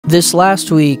This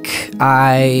last week,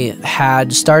 I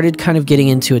had started kind of getting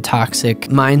into a toxic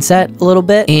mindset a little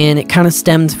bit, and it kind of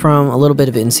stemmed from a little bit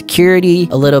of insecurity,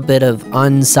 a little bit of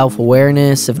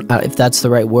unself-awareness, if that's the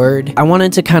right word. I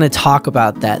wanted to kind of talk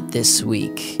about that this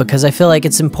week because I feel like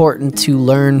it's important to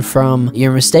learn from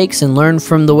your mistakes and learn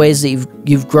from the ways that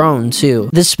you've grown too.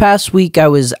 This past week, I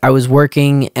was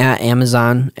working at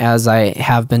Amazon, as I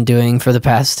have been doing for the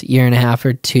past year and a half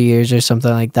or 2 years or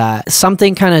something like that.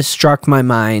 Something kind of struck my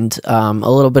mind, a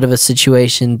little bit of a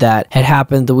situation that had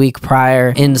happened the week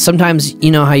prior. And sometimes,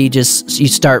 you know how you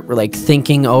start like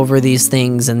thinking over these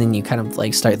things, and then you kind of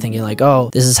like start thinking like, oh,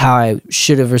 this is how I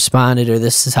should have responded, or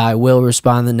this is how I will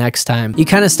respond the next time. You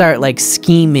kind of start like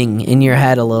scheming in your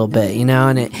head a little bit, you know,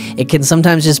 and it can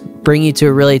sometimes just bring you to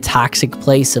a really toxic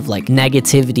place of like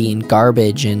negativity and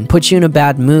garbage and put you in a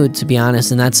bad mood, to be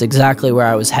honest. And that's exactly where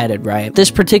I was headed, right?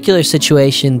 This particular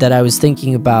situation that I was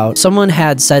thinking about, someone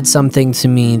had said something to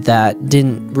me that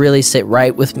didn't really sit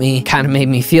right with me, kind of made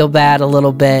me feel bad a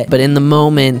little bit. But in the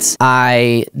moment,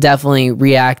 I definitely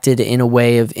reacted in a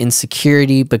way of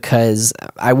insecurity because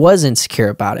I was insecure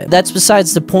about it. That's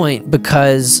besides the point,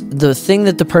 because the thing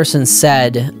that the person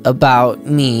said about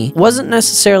me wasn't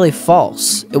necessarily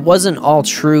false. It wasn't all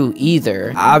true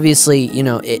either. Obviously, you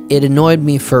know, it annoyed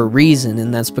me for a reason,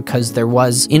 and that's because there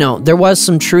was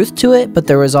some truth to it, but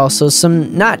there was also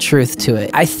some not truth to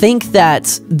it. I think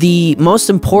that the most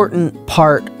important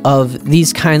part of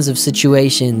these kinds of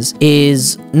situations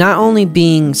is not only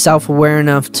being self-aware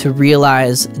enough to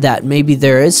realize that maybe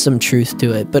there is some truth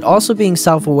to it, but also being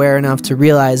self-aware enough to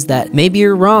realize that maybe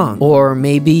you're wrong, or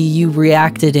maybe you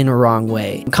reacted in a wrong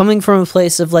way. Coming from a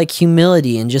place of like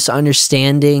humility and just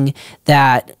understanding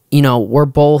that, you know, we're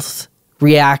both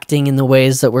reacting in the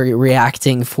ways that we're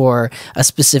reacting for a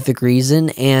specific reason.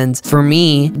 And for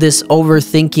me, this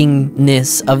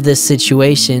overthinkingness of this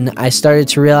situation, I started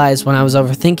to realize when I was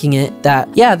overthinking it that,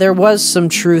 yeah, there was some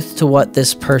truth to what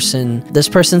this person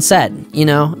said, you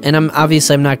know? And I'm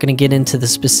not going to get into the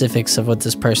specifics of what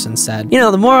this person said. You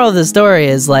know, the moral of the story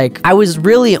is like, I was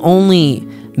really only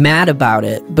mad about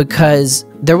it because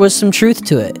there was some truth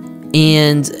to it.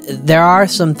 And there are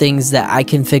some things that I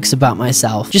can fix about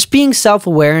myself. Just being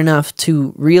self-aware enough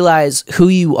to realize who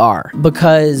you are.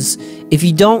 Because if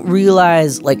you don't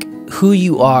realize like who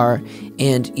you are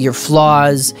and your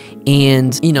flaws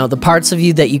and, you know, the parts of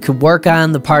you that you could work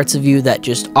on, the parts of you that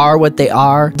just are what they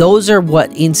are, those are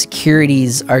what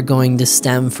insecurities are going to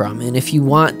stem from. And if you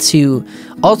want to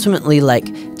ultimately like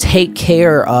take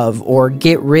care of or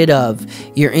get rid of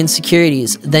your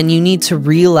insecurities, then you need to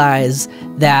realize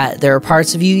that there are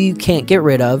parts of you you can't get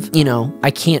rid of. You know,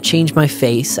 I can't change my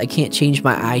face. I can't change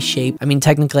my eye shape. I mean,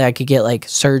 technically I could get like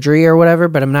surgery or whatever,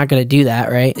 but I'm not going to do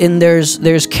that, right? And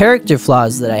there's character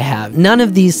flaws that I have. None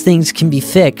of these things can be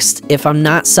fixed if I'm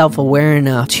not self-aware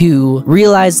enough to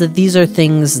realize that these are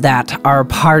things that are a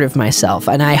part of myself.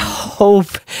 And I hope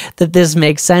that this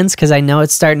makes sense, because I know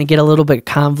it's starting to get a little bit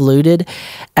convoluted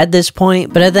at this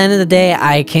point. But at the end of the day,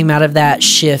 I came out of that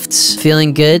shift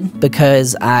feeling good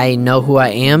because I know who I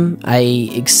am.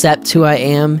 I accept who I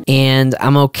am, and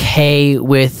I'm okay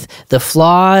with the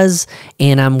flaws,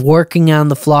 and I'm working on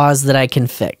the flaws that I can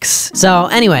fix. So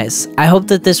anyways, I hope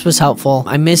that this was helpful.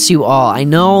 I miss you all. I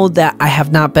know that I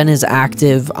have not been as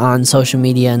active on social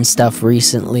media and stuff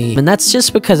recently, and that's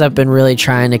just because I've been really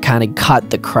trying to kind of cut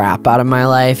the crap out of my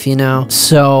life, you know?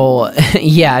 So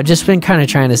yeah, I've just been kind of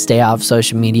trying to stay off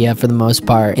social media for the most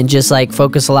part and just like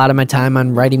focus a lot of my time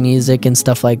on writing music and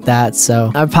stuff like that.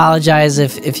 So I apologize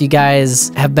if you guys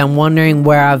have been wondering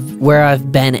where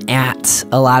I've been at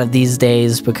a lot of these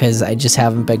days, because I just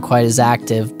haven't been quite as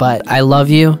active. But I love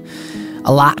you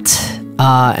a lot,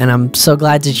 and I'm so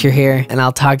glad that you're here, and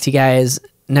I'll talk to you guys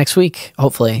next week,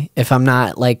 hopefully, if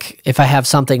I have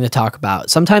something to talk about.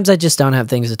 Sometimes I just don't have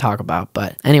things to talk about,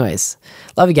 but anyways,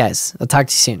 love you guys. I'll talk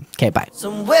to you soon. Okay, bye.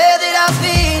 Somewhere that I've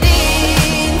been in.